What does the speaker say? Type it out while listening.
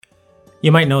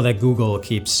You might know that Google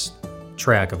keeps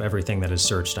track of everything that is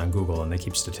searched on Google, and they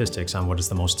keep statistics on what is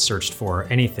the most searched for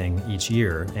anything each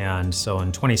year. And so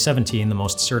in 2017, the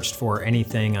most searched for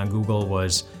anything on Google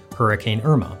was Hurricane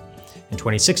Irma. In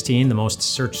 2016, the most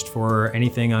searched for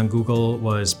anything on Google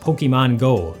was Pokemon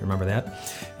Go. Remember that?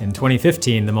 In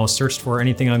 2015, the most searched for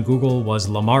anything on Google was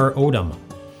Lamar Odom.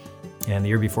 And the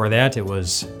year before that, it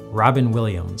was Robin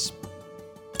Williams.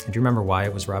 Do you remember why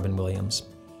it was Robin Williams?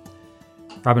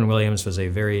 Robin Williams was a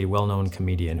very well-known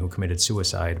comedian who committed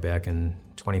suicide back in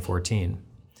 2014.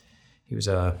 He was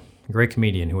a great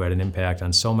comedian who had an impact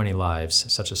on so many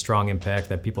lives, such a strong impact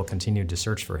that people continued to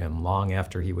search for him long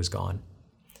after he was gone.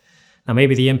 Now,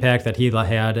 maybe the impact that he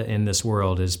had in this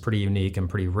world is pretty unique and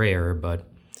pretty rare, but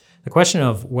the question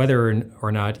of whether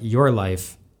or not your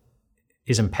life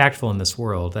is impactful in this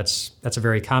world, that's a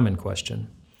very common question.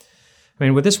 I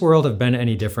mean, would this world have been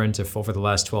any different if over the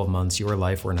last 12 months your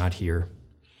life were not here?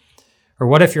 Or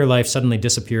what if your life suddenly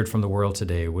disappeared from the world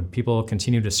today? Would people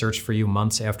continue to search for you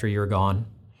months after you're gone?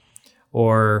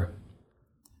 Or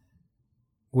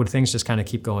would things just kind of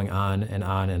keep going on and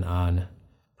on and on,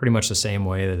 pretty much the same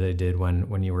way that they did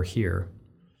when you were here?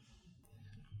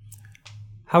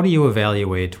 How do you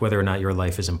evaluate whether or not your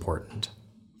life is important?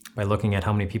 By looking at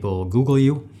how many people Google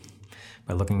you,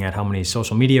 by looking at how many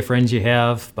social media friends you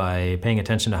have, by paying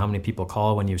attention to how many people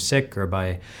call when you're sick, or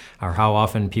how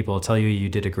often people tell you you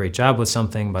did a great job with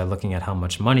something, by looking at how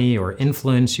much money or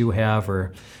influence you have,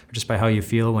 or just by how you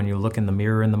feel when you look in the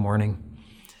mirror in the morning.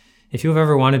 If you've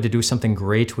ever wanted to do something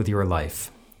great with your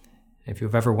life, if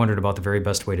you've ever wondered about the very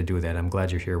best way to do that, I'm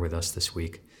glad you're here with us this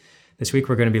week. This week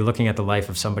we're going to be looking at the life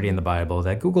of somebody in the Bible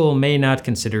that Google may not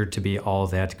consider to be all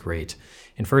that great.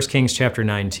 In 1 Kings chapter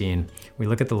 19, we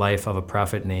look at the life of a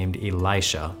prophet named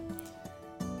Elisha,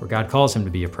 where God calls him to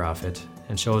be a prophet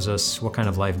and shows us what kind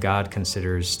of life God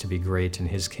considers to be great in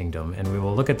his kingdom. And we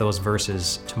will look at those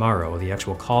verses tomorrow, the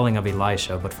actual calling of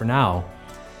Elisha. But for now,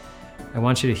 I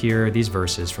want you to hear these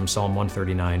verses from Psalm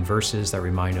 139, verses that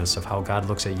remind us of how God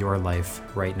looks at your life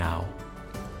right now.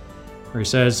 Where he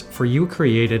says, "For you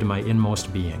created my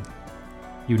inmost being.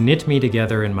 You knit me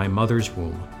together in my mother's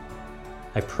womb.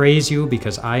 I praise you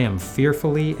because I am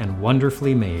fearfully and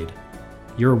wonderfully made.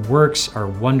 Your works are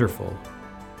wonderful.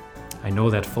 I know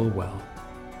that full well."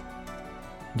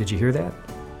 Did you hear that?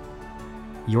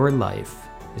 Your life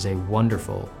is a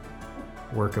wonderful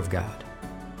work of God.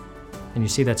 And you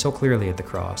see that so clearly at the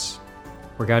cross,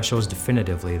 where God shows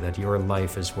definitively that your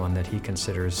life is one that he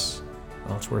considers,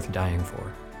 well, it's worth dying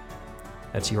for.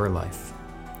 That's your life.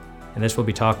 And this week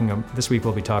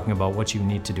we'll be talking about what you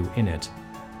need to do in it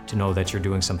to know that you're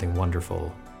doing something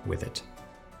wonderful with it.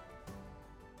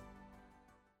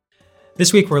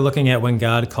 This week we're looking at when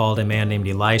God called a man named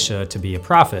Elisha to be a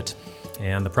prophet.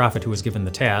 And the prophet who was given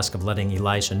the task of letting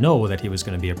Elisha know that he was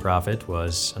going to be a prophet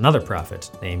was another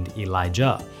prophet named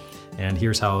Elijah. And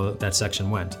here's how that section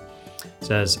went. It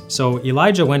says, "So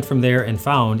Elijah went from there and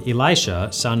found Elisha,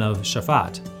 son of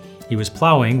Shaphat. He was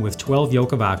plowing with 12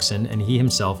 yoke of oxen, and he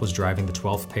himself was driving the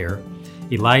 12th pair.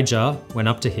 Elijah went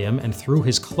up to him and threw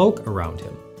his cloak around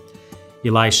him.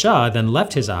 Elisha then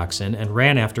left his oxen and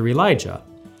ran after Elijah.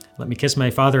 'Let me kiss my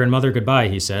father and mother goodbye,'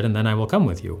 he said, 'and then I will come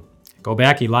with you.' 'Go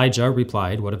back,' Elijah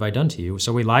replied. 'What have I done to you?'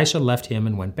 So Elisha left him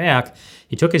and went back.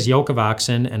 He took his yoke of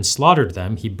oxen and slaughtered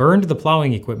them. He burned the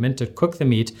plowing equipment to cook the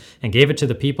meat and gave it to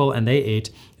the people, and they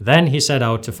ate. Then he set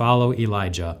out to follow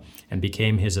Elijah and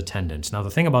became his attendant." Now, the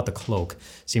thing about the cloak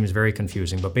seems very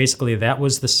confusing, but basically that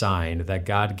was the sign that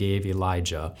God gave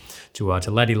Elijah to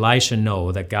let Elisha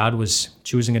know that God was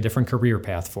choosing a different career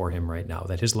path for him right now,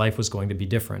 that his life was going to be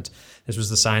different. This was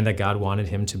the sign that God wanted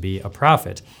him to be a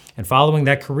prophet. And following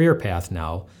that career path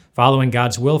now, following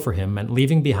God's will for him, meant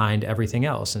leaving behind everything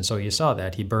else. And so you saw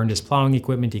that. He burned his plowing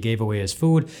equipment, he gave away his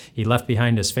food, he left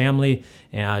behind his family,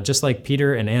 just like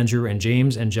Peter and Andrew and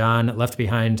James and John left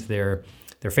behind their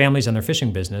families and their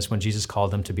fishing business when Jesus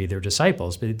called them to be their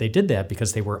disciples. But they did that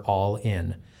because they were all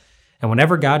in. And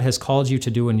whenever God has called you to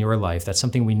do in your life, that's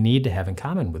something we need to have in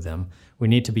common with them. We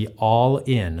need to be all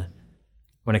in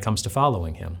when it comes to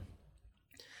following him.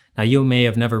 Now, you may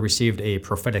have never received a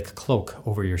prophetic cloak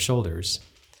over your shoulders,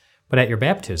 but at your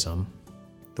baptism,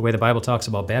 the way the Bible talks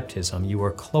about baptism, you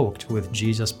are cloaked with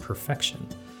Jesus' perfection.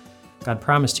 God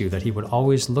promised you that he would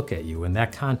always look at you in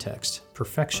that context,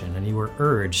 perfection, and you were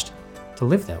urged to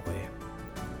live that way,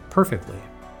 perfectly.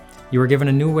 You were given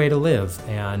a new way to live,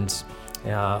 and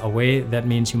a way that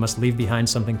means you must leave behind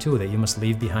something too, that you must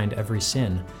leave behind every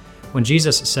sin. When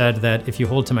Jesus said that if you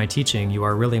hold to my teaching, you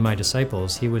are really my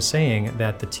disciples, he was saying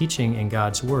that the teaching in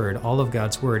God's Word, all of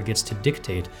God's Word, gets to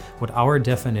dictate what our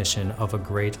definition of a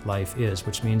great life is,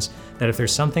 which means that if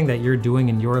there's something that you're doing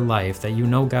in your life that you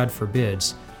know God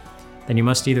forbids, then you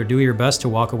must either do your best to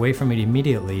walk away from it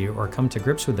immediately or come to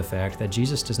grips with the fact that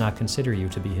Jesus does not consider you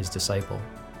to be his disciple.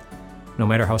 No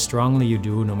matter how strongly you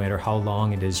do, no matter how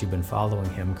long it is you've been following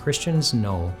him, Christians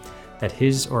know that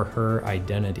his or her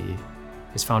identity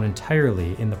is found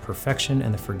entirely in the perfection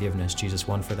and the forgiveness Jesus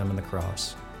won for them on the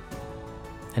cross,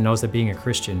 and knows that being a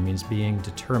Christian means being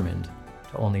determined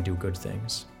to only do good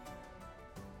things.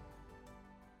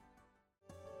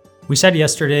 We said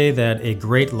yesterday that a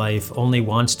great life only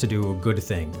wants to do good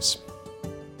things,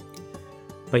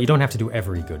 but you don't have to do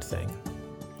every good thing.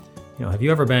 Have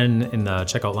you ever been in the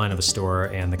checkout line of a store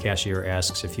and the cashier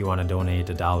asks if you want to donate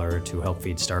 $1 to help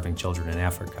feed starving children in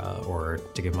Africa or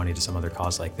to give money to some other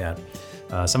cause like that?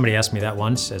 Somebody asked me that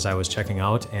once as I was checking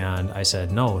out, and I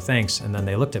said, no, thanks. And then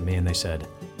they looked at me and they said,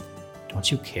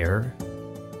 don't you care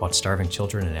about starving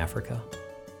children in Africa?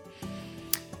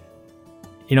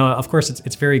 Of course,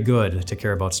 it's very good to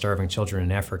care about starving children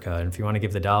in Africa. And if you want to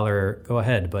give the $1, go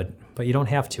ahead, but you don't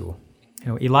have to.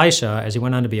 Elisha, as he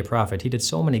went on to be a prophet, he did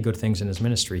so many good things in his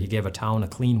ministry. He gave a town a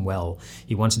clean well.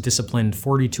 He once disciplined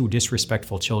 42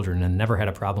 disrespectful children and never had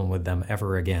a problem with them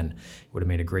ever again. He would have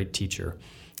made a great teacher.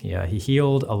 Yeah, he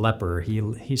healed a leper.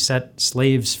 He set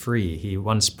slaves free. He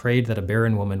once prayed that a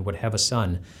barren woman would have a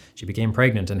son. She became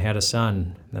pregnant and had a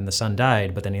son. Then the son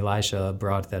died, but then Elisha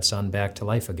brought that son back to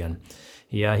life again.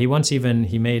 He once even,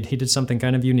 he did something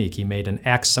kind of unique. He made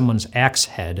someone's axe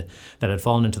head that had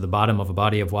fallen into the bottom of a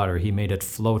body of water. He made it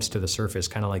float to the surface,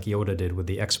 kind of like Yoda did with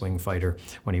the X-Wing fighter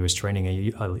when he was training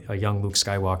a young Luke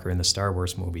Skywalker in the Star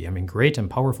Wars movie. Great and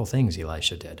powerful things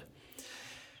Elisha did.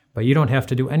 But you don't have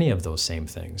to do any of those same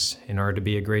things in order to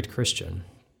be a great Christian.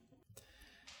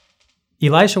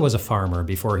 Elisha was a farmer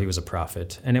before he was a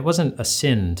prophet, and it wasn't a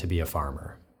sin to be a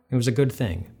farmer. It was a good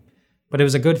thing. But it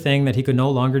was a good thing that he could no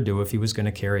longer do if he was going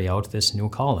to carry out this new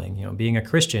calling. Being a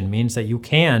Christian means that you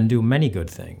can do many good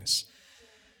things.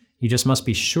 You just must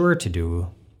be sure to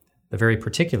do the very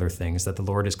particular things that the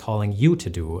Lord is calling you to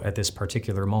do at this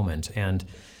particular moment. And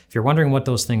if you're wondering what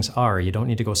those things are, you don't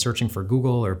need to go searching for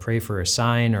Google or pray for a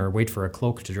sign or wait for a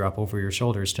cloak to drop over your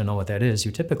shoulders to know what that is.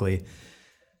 You typically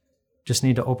just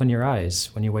need to open your eyes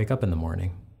when you wake up in the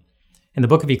morning. In the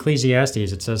book of Ecclesiastes,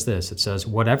 it says this. It says,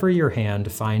 whatever your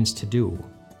hand finds to do,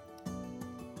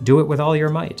 do it with all your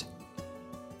might.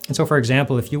 And so, for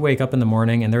example, if you wake up in the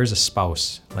morning and there's a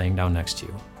spouse laying down next to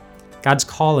you, God's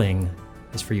calling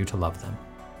is for you to love them.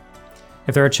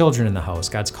 If there are children in the house,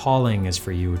 God's calling is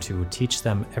for you to teach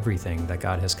them everything that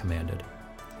God has commanded.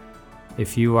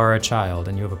 If you are a child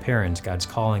and you have a parent, God's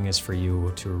calling is for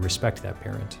you to respect that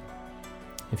parent.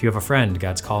 If you have a friend,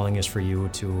 God's calling is for you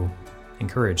to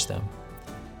encourage them.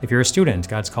 If you're a student,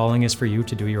 God's calling is for you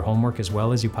to do your homework as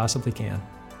well as you possibly can.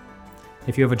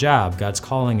 If you have a job, God's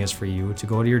calling is for you to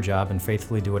go to your job and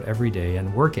faithfully do it every day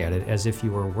and work at it as if you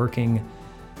were working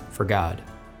for God.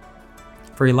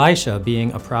 For Elisha,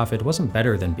 being a prophet wasn't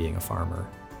better than being a farmer.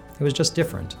 It was just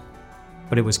different.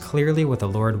 But it was clearly what the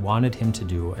Lord wanted him to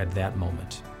do at that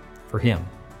moment, for him.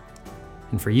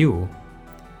 And for you,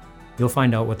 you'll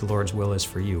find out what the Lord's will is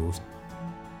for you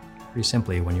pretty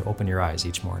simply when you open your eyes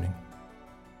each morning.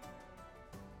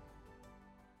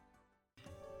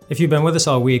 If you've been with us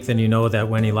all week, then you know that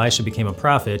when Elisha became a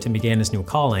prophet and began his new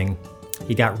calling,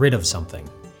 he got rid of something.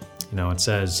 It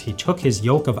says, he took his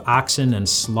yoke of oxen and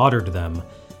slaughtered them,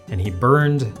 and he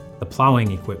burned the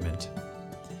plowing equipment.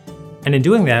 And in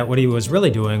doing that, what he was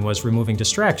really doing was removing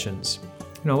distractions.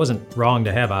 It wasn't wrong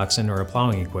to have oxen or a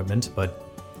plowing equipment, but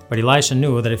Elisha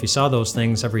knew that if he saw those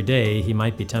things every day, he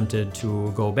might be tempted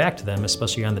to go back to them,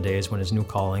 especially on the days when his new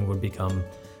calling would become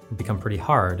pretty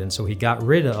hard. And so he got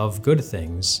rid of good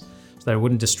things so that it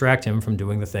wouldn't distract him from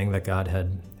doing the thing that God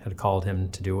had called him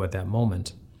to do at that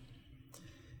moment.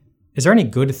 Is there any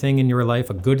good thing in your life,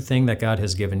 a good thing that God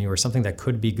has given you, or something that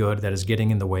could be good that is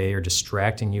getting in the way or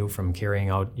distracting you from carrying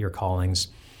out your callings?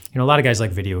 A lot of guys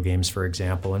like video games, for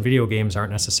example, and video games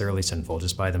aren't necessarily sinful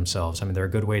just by themselves. They're a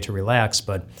good way to relax,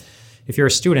 but if you're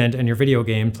a student and your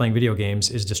playing video games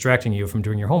is distracting you from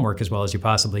doing your homework as well as you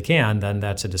possibly can, then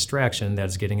that's a distraction that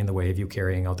is getting in the way of you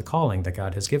carrying out the calling that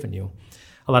God has given you.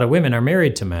 A lot of women are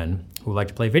married to men who like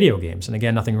to play video games. And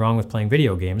again, nothing wrong with playing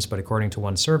video games, but according to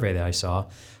one survey that I saw,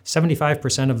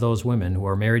 75% of those women who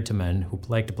are married to men who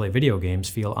like to play video games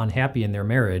feel unhappy in their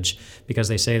marriage because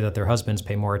they say that their husbands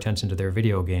pay more attention to their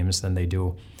video games than they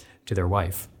do to their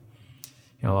wife.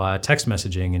 Text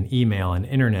messaging and email and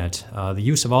internet, the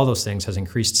use of all those things has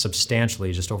increased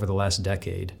substantially just over the last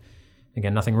decade.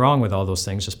 Again, nothing wrong with all those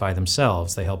things just by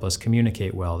themselves. They help us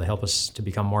communicate well. They help us to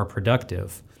become more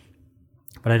productive.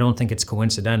 But I don't think it's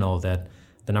coincidental that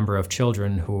the number of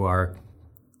children who are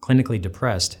clinically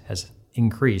depressed has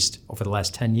increased over the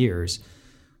last 10 years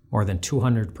more than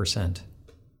 200%.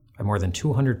 By more than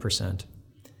 200%.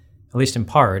 At least in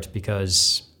part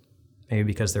because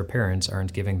their parents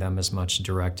aren't giving them as much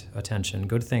direct attention.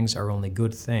 Good things are only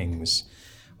good things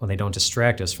when they don't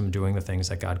distract us from doing the things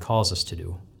that God calls us to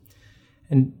do.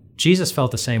 And Jesus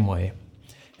felt the same way.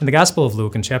 In the Gospel of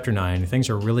Luke in chapter 9, things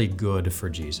are really good for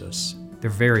Jesus. They're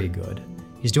very good.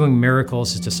 He's doing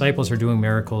miracles. His disciples are doing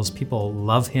miracles. People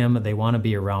love him. They want to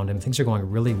be around him. Things are going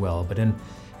really well. But in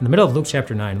the middle of Luke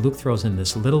chapter 9, Luke throws in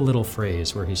this little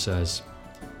phrase where he says,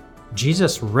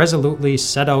 Jesus resolutely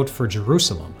set out for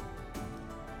Jerusalem.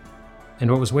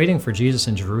 And what was waiting for Jesus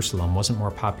in Jerusalem wasn't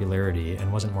more popularity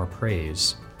and wasn't more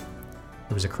praise.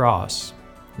 It was a cross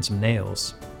and some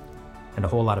nails and a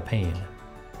whole lot of pain.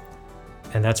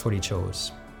 And that's what he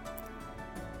chose.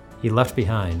 He left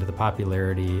behind the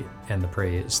popularity and the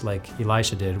praise like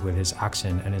Elisha did with his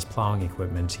oxen and his plowing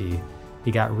equipment.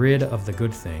 He got rid of the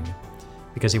good thing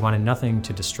because he wanted nothing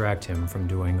to distract him from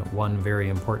doing one very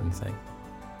important thing.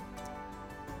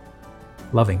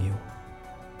 Loving you,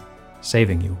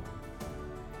 saving you,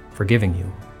 forgiving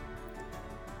you,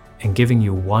 and giving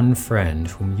you one friend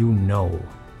whom you know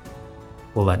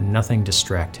will let nothing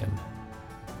distract him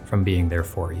from being there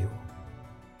for you.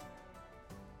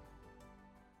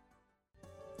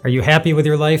 Are you happy with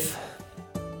your life?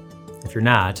 If you're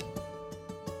not,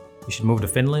 you should move to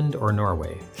Finland or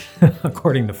Norway.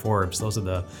 According to Forbes, those are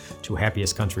the two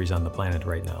happiest countries on the planet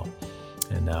right now.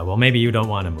 And maybe you don't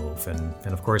want to move.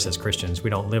 And of course, as Christians, we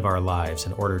don't live our lives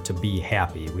in order to be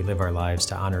happy. We live our lives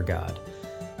to honor God.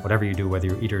 Whatever you do, whether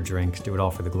you eat or drink, do it all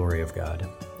for the glory of God,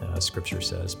 Scripture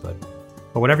says. But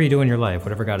whatever you do in your life,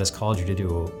 whatever God has called you to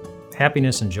do,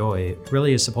 happiness and joy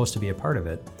really is supposed to be a part of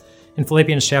it. In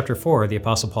Philippians chapter 4, the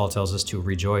Apostle Paul tells us to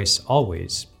rejoice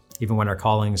always, even when our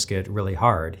callings get really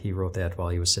hard. He wrote that while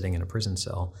he was sitting in a prison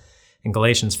cell. In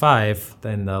Galatians 5,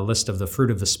 in the list of the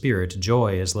fruit of the Spirit,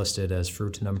 joy is listed as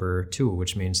fruit number 2,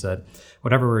 which means that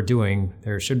whatever we're doing,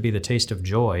 there should be the taste of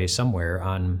joy somewhere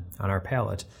on our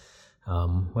palate.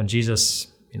 When Jesus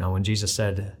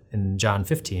said in John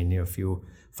 15, if you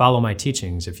follow my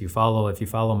teachings, if you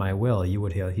follow my will,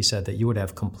 he said that you would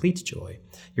have complete joy.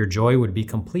 Your joy would be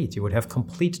complete. You would have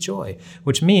complete joy,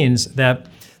 which means that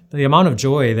the amount of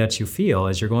joy that you feel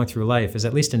as you're going through life is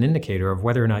at least an indicator of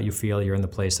whether or not you feel you're in the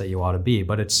place that you ought to be.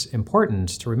 But it's important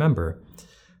to remember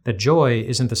that joy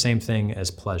isn't the same thing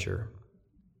as pleasure.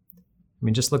 I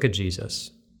mean, just look at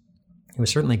Jesus. It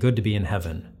was certainly good to be in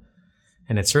heaven.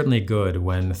 And it's certainly good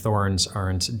when thorns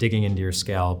aren't digging into your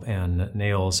scalp and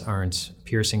nails aren't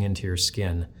piercing into your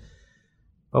skin.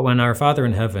 But when our Father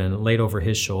in heaven laid over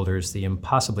his shoulders the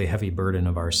impossibly heavy burden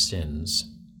of our sins,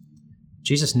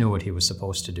 Jesus knew what he was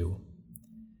supposed to do.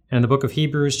 And in the book of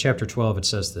Hebrews, chapter 12, it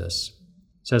says this.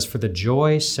 It says, "For the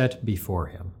joy set before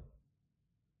him,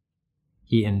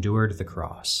 he endured the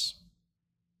cross."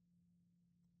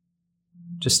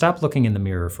 Just stop looking in the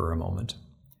mirror for a moment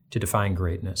to define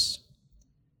greatness.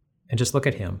 And just look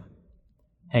at him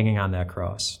hanging on that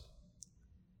cross.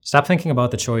 Stop thinking about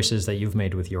the choices that you've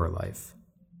made with your life.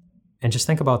 And just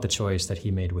think about the choice that he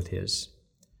made with his.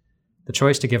 The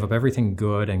choice to give up everything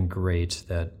good and great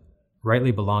that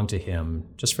rightly belonged to him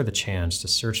just for the chance to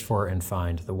search for and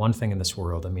find the one thing in this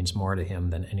world that means more to him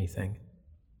than anything.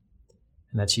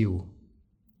 And that's you,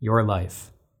 your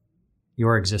life,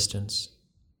 your existence,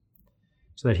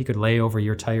 so that he could lay over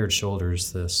your tired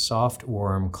shoulders the soft,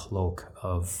 warm cloak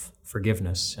of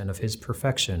forgiveness and of his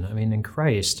perfection. I mean, in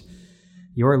Christ,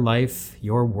 your life,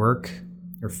 your work,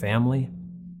 your family,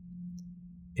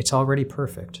 it's already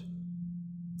perfect.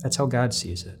 That's how God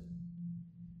sees it.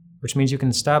 Which means you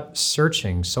can stop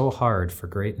searching so hard for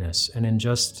greatness and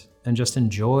just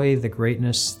enjoy the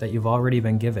greatness that you've already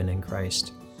been given in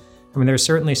Christ. I mean, there's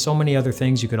certainly so many other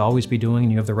things you could always be doing,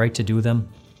 and you have the right to do them.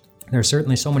 There are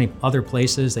certainly so many other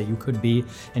places that you could be,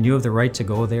 and you have the right to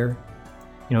go there.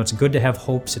 You know, it's good to have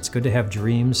hopes, it's good to have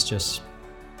dreams, just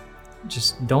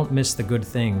don't miss the good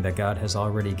thing that God has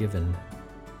already given.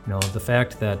 You know, the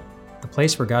fact that the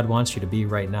place where God wants you to be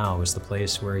right now is the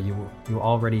place where you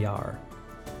already are.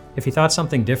 If he thought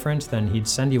something different, then he'd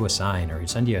send you a sign, or he'd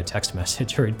send you a text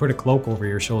message, or he'd put a cloak over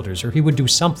your shoulders, or he would do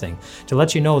something to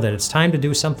let you know that it's time to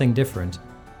do something different,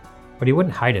 but he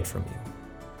wouldn't hide it from you.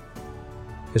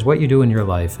 Because what you do in your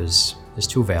life is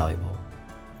too valuable.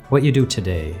 What you do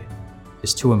today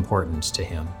is too important to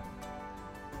him.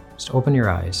 Just open your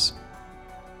eyes.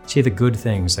 See the good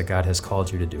things that God has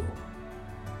called you to do.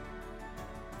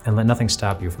 And let nothing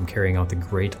stop you from carrying out the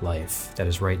great life that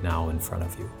is right now in front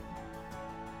of you.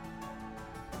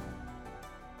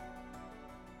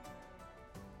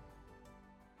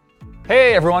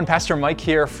 Hey everyone, Pastor Mike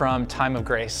here from Time of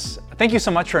Grace. Thank you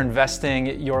so much for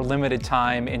investing your limited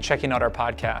time in checking out our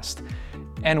podcast.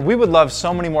 And we would love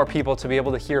so many more people to be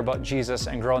able to hear about Jesus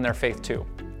and grow in their faith too.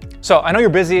 So I know you're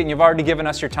busy and you've already given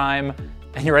us your time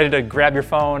and you're ready to grab your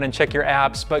phone and check your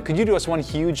apps, but could you do us one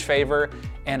huge favor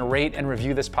and rate and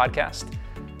review this podcast?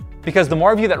 Because the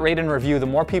more of you that rate and review, the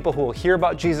more people who will hear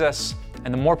about Jesus,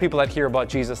 and the more people that hear about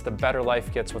Jesus, the better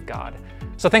life gets with God.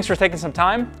 So thanks for taking some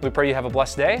time. We pray you have a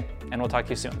blessed day, and we'll talk to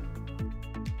you soon.